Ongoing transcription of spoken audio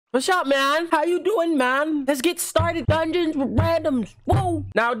What's up, man? How you doing, man? Let's get started. Dungeons with randoms. Whoa.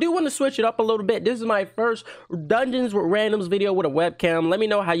 Now, I do want to switch it up a little bit. This is my first Dungeons with Randoms video with a webcam. Let me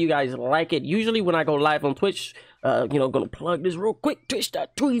know how you guys like it. Usually when I go live on Twitch, gonna plug this real quick.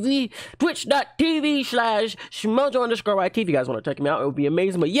 Twitch.tv /smojo_YT. If you guys want to check me out, it would be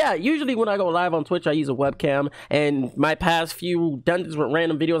amazing. But yeah, usually when I go live on Twitch, I use a webcam. And my past few Dungeons with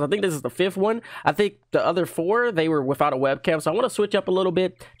Random videos, I think this is the 5th one. I think the other 4, they were without a webcam. So I want to switch up a little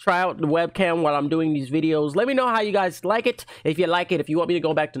bit, try out the webcam while I'm doing these videos. Let me know how you guys like it. If you like it, if you want me to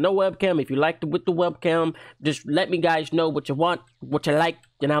go back to no webcam, if you liked it with the webcam, just let me guys know what you want, what you like,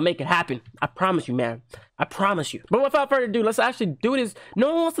 and I'll make it happen. I promise you, man. I promise you. But without further ado, let's actually do this.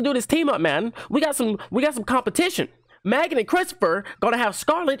 No one wants to do this team up, man. We got some competition. Megan and Christopher gonna have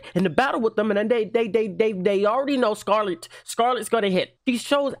Scarlet in the battle with them, and then they already know Scarlet's gonna hit. She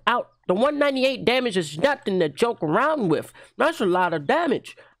shows out. The 198 damage is nothing to joke around with. That's a lot of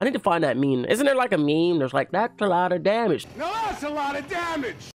damage. I need to find that meme. Isn't there like a meme? There's like, that's a lot of damage. No, that's a lot of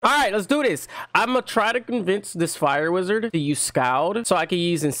damage. All right, let's do this. I'm gonna try to convince this fire wizard to use Scald so I can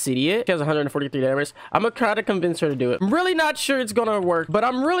use Insidiate. She has 143 damage. I'm gonna try to convince her to do it. I'm really not sure it's gonna work, but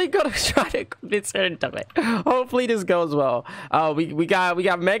I'm really gonna try to convince her to do it. Hopefully this goes well. We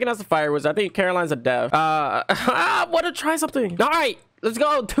got Megan as a fire wizard. I think Caroline's a dev. I want to try something. All right. Let's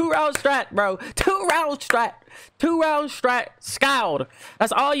go. 2-round strat, bro. 2-round strat. 2-round strat. Scald.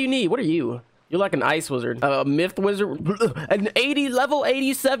 That's all you need. What are you? You're like an ice wizard. A myth wizard. An level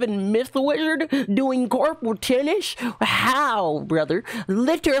 87 myth wizard doing corporal tennis? How, brother?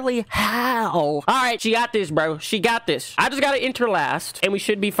 Literally how? All right, she got this, bro. She got this. I just got to enter last, and we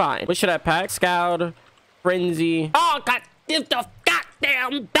should be fine. What should I pack? Scald. Frenzy. Oh, God. It's the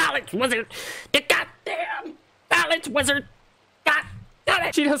goddamn balance wizard. The goddamn balance wizard. God.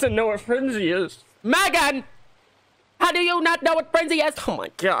 She doesn't know what frenzy is. Megan, how do you not know what frenzy is? Oh my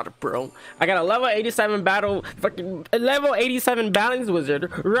god, bro. I got a level 87 level 87 balance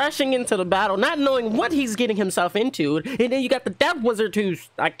wizard rushing into the battle, not knowing what he's getting himself into. And then you got the death wizard who's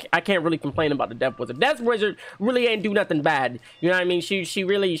I can't really complain about the death wizard. Death wizard really ain't do nothing bad. You know what I mean? She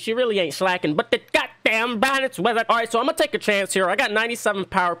really ain't slacking. But the goddamn balance wizard. All right, so I'm gonna take a chance here. I got 97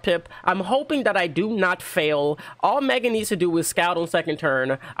 power pip. I'm hoping that I do not fail. All Megan needs to do is scout on second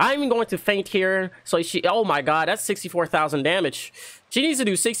turn. I'm going to faint here. So oh my god, that's 64,000 damage. She needs to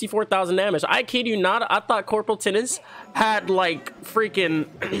do 64,000 damage. I kid you not. I thought Corporal Tennis had like freaking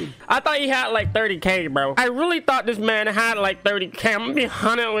I thought he had like 30k, bro. I really thought this man had like 30k. I'm gonna be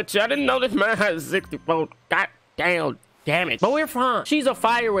honest with you. I didn't know this man had 64. God damn it. But we're fine. She's a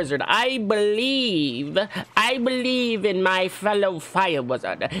fire wizard. I believe in my fellow fire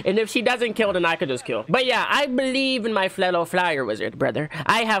wizard. And if she doesn't kill, then I could just kill. But yeah, I believe in my fellow fire wizard, brother.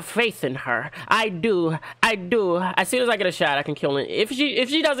 I have faith in her. I do. As soon as I get a shot, I can kill her. If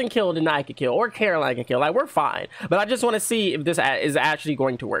she doesn't kill, then I could kill. Or Caroline can kill. Like, we're fine. But I just want to see if this is actually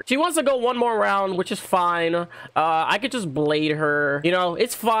going to work. She wants to go one more round, which is fine. I could just blade her. You know,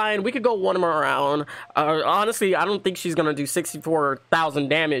 it's fine. We could go one more round. Honestly, I don't think she's gonna do 64,000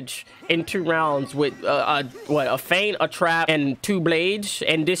 damage in 2 rounds with a feint, a trap, and 2 blades,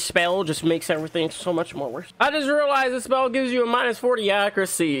 and this spell just makes everything so much more worse. I just realized this spell gives you a -40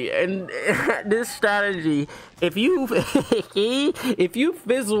 accuracy, and this strategy, if you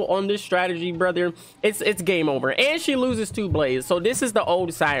fizzle on this strategy, brother, it's game over. And she loses 2 blades, so this is the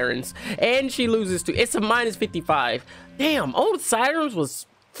old sirens, and she loses 2. It's a -55. Damn, old sirens was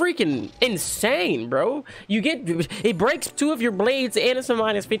freaking insane, bro. It breaks 2 of your blades, and it's a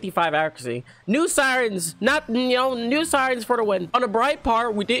 -55 accuracy. New sirens, new sirens for the win. On the bright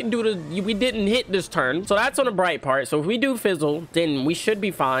part, we didn't hit this turn, so that's on the bright part. So if we do fizzle, then we should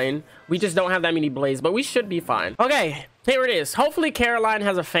be fine. We just don't have that many blades, but we should be fine. Okay, here it is. Hopefully Caroline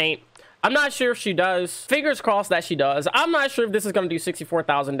has a feint. I'm not sure if she does. Fingers crossed that she does. I'm not sure if this is going to do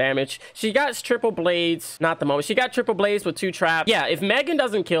 64,000 damage. She got triple blades. Not the moment. She got triple blades with 2 traps. Yeah, if Megan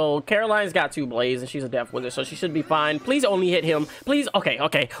doesn't kill, Caroline's got 2 blades, and she's a death wizard, so she should be fine. Please only hit him. Please. Okay.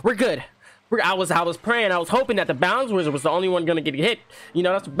 We're good. I was praying. I was hoping that the balance wizard was the only one going to get hit. You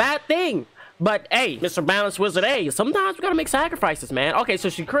know, that's a bad thing. But hey, Mr. Balance Wizard, hey, sometimes we gotta make sacrifices, man. Okay, so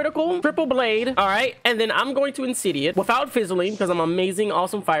she critical, triple blade. All right, and then I'm going to Insidiate without fizzling because I'm an amazing,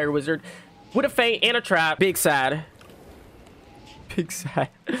 awesome fire wizard with a feint and a trap. Big sad. Big sad.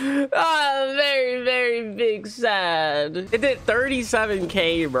 Oh, very, very big sad. It did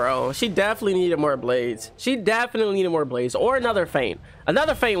 37k, bro. She definitely needed more blades. She definitely needed more blades or another feint.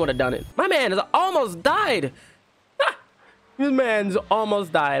 Another feint would have done it. My man has almost died. This man's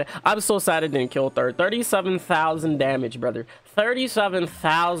almost died. I'm so sad I didn't kill third. 37,000 damage, brother.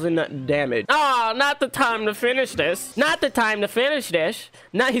 37,000 damage. Oh, not the time to finish this. Not the time to finish this.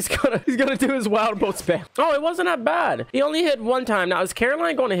 Now he's gonna do his wild boat spam. Oh, it wasn't that bad. He only hit one time. Now is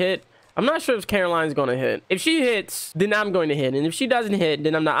Caroline going to hit? I'm not sure if Caroline's going to hit. If she hits, then I'm going to hit. And if she doesn't hit,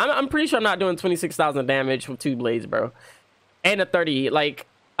 then I'm not. I'm pretty sure I'm not doing 26,000 damage with 2 blades, bro. And a 30. Like,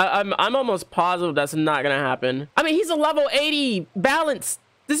 I'm almost positive that's not going to happen. I mean, he's a level 80 balance.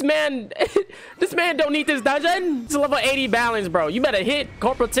 This man, this man don't need this dungeon. It's a level 80 balance, bro. You better hit.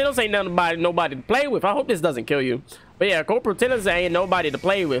 𝙎𝙊𝙍𝙍 ain't nobody to play with. I hope this doesn't kill you. But yeah, 𝙎𝙊𝙍𝙍 ain't nobody to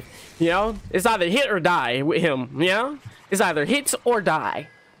play with. You know, it's either hit or die with him. You know, it's either hits or die.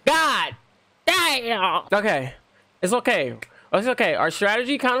 God damn. Okay, it's okay. It's okay. Our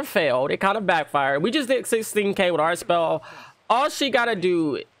strategy kind of failed. It kind of backfired. We just did 16k with our spell. All she gotta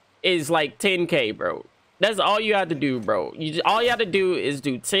do is like 10k, bro. That's all you have to do, bro. All you have to do is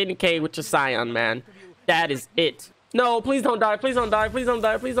do 10k with your Scion, man. That is it. No, please don't die. Please don't die. Please don't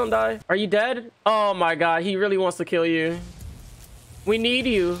die. Please don't die. Are you dead? Oh my god, he really wants to kill you. We need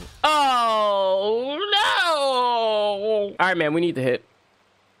you. Oh no. All right, man, we need to hit.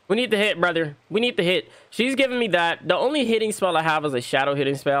 We need to hit, brother. We need to hit. She's giving me that. The only hitting spell I have is a shadow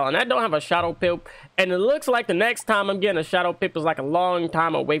hitting spell, and I don't have a shadow pip. And it looks like the next time I'm getting a shadow pip is like a long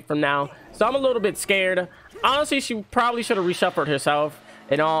time away from now. So I'm a little bit scared. Honestly, she probably should have reshuffled herself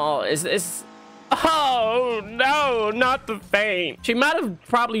and all. Oh no, not the feint. She might have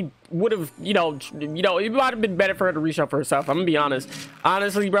probably would have, you know, it might have been better for her to reshuffle herself. I'm gonna be honest.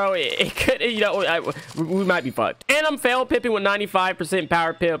 Honestly, bro, it could, you know, we might be fucked. And I'm fail pipping with 95%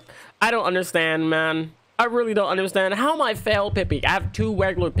 power pip. I don't understand, man. I really don't understand. How am I fail pipping? I have 2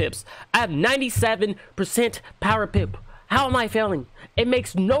 regular pips. I have 97% power pip. How am I failing? It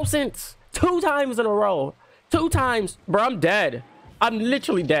makes no sense. 2 times in a row. 2 times. Bro, I'm dead. I'm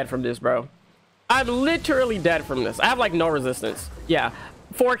literally dead from this, bro. I'm literally dead from this. I have like no resistance. Yeah,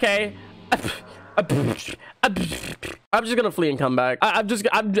 4k. I'm just gonna flee and come back. I'm just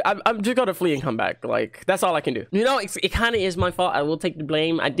gonna flee and come back. Like, that's all I can do. You know, it kind of is my fault. I will take the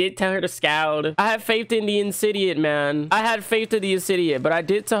blame. I did tell her to scout. I have faith in the 𝙎𝙊𝙍𝙍, man. I had faith in the 𝙎𝙊𝙍𝙍, but I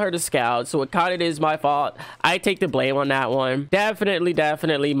did tell her to scout, so it kind of is my fault. I take the blame on that one.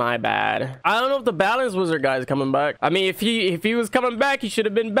 Definitely my bad. I don't know if the balance wizard guy's coming back. I mean, if he was coming back, he should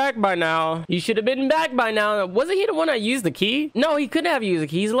have been back by now. He should have been back by now. Wasn't he the one that used the key? No, he couldn't have used the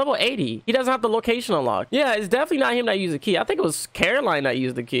key. He's level 80. He doesn't have the location unlocked. Yeah, it's definitely not him that used the key. I think it was Caroline that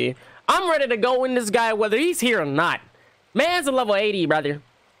used the key. I'm ready to go in this guy whether he's here or not. Man's a level 80, brother.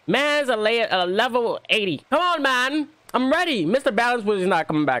 Man's a level 80. Come on, man. I'm ready. Mr. Balance Wizard is not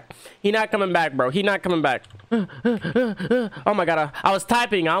coming back. He not coming back, bro. He not coming back. Oh my god. I was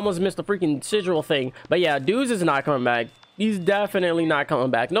typing. I almost missed the freaking sigil thing. But yeah, dudes is not coming back. He's definitely not coming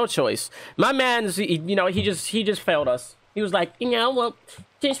back. No choice. My man's, you know, he just failed us. He was like, you know, well,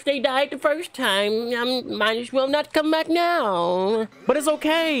 since they died the first time, I might as well not come back now. But it's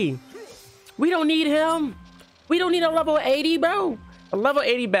okay. We don't need him. We don't need a level 80, bro. A level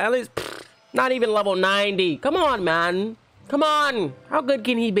 80 balance, not even level 90. Come on, man. Come on. How good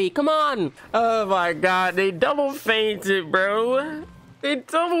can he be? Come on. Oh my god, they double fainted, bro. They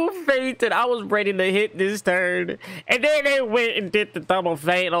double fainted. I was ready to hit this turn. And then they went and did the double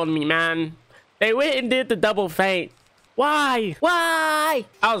feint on me, man. They went and did the double feint. Why? Why?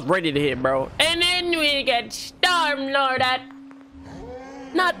 I was ready to hit, bro. And then we get Stormlord at...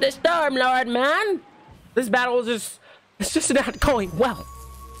 Not the Stormlord, man. This battle is it's just not going well.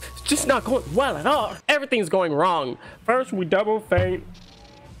 It's just not going well at all. Everything's going wrong. First, we double feint.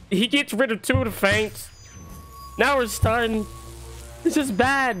 He gets rid of 2 of the feints. Now we're starting. It's just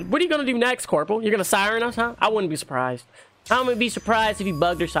bad. What are you going to do next, Corporal? You're going to siren us, huh? I wouldn't be surprised. I wouldn't be surprised if he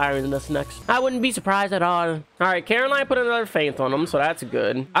bugged or siren us next. I wouldn't be surprised at all. All right, Caroline put another feint on him, so that's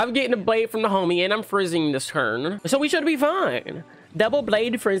good. I'm getting a blade from the homie, and I'm frizzing this turn, so we should be fine. Double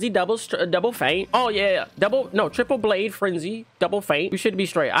blade frenzy, double feint. Oh yeah, triple blade frenzy, double feint. We should be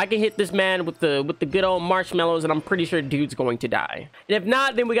straight. I can hit this man with the good old marshmallows, and I'm pretty sure dude's going to die. And if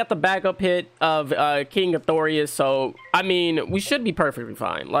not, then we got the backup hit of King 𝙎𝙊𝙍𝙍. So I mean, we should be perfectly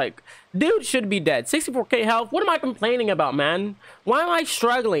fine. Like, dude should be dead. 64k health. What am I complaining about, man? Why am I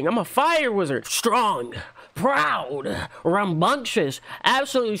struggling? I'm a fire wizard. Strong, proud, rambunctious,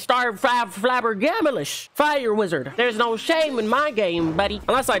 absolutely flabbergamalish fire wizard. There's no shame in my game, buddy.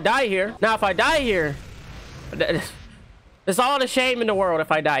 Unless I die here. Now, if I die here, there's all the shame in the world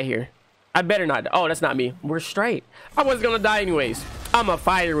if I die here. I better not. Oh, that's not me. We're straight. I was gonna die anyways. I'm a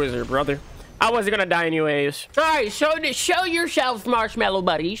fire wizard, brother. I wasn't gonna die anyways. All right, show yourselves, marshmallow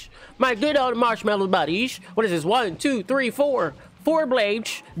buddies. My good old marshmallow buddies. What is this? 1, 2, 3, 4. 4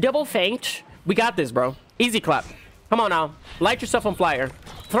 blades, double feint. We got this, bro. Easy clap. Come on now. Light yourself on fire.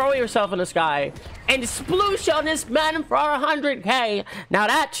 Throw yourself in the sky. And sploosh on this man for 100K. Now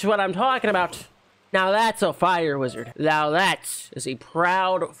that's what I'm talking about. Now that's a fire wizard. Now that is a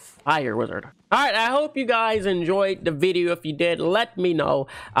proud fire wizard. All right, I hope you guys enjoyed the video. If you did, let me know.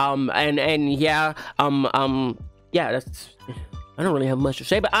 Yeah, that's, I don't really have much to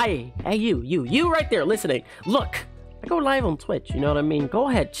say, but hey, you right there listening, look, I go live on Twitch, you know what I mean? Go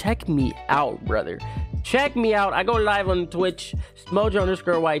ahead, check me out, brother. Check me out. I go live on Twitch,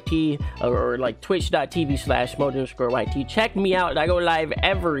 smojo_YT, or like twitch.tv/smojo_YT. Check me out. I go live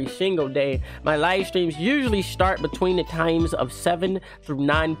every single day. My live streams usually start between the times of 7 through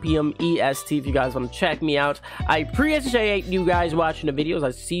 9 p.m. EST if you guys want to check me out. I appreciate you guys watching the videos.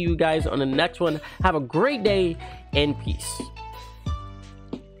 I see you guys on the next one. Have a great day and peace.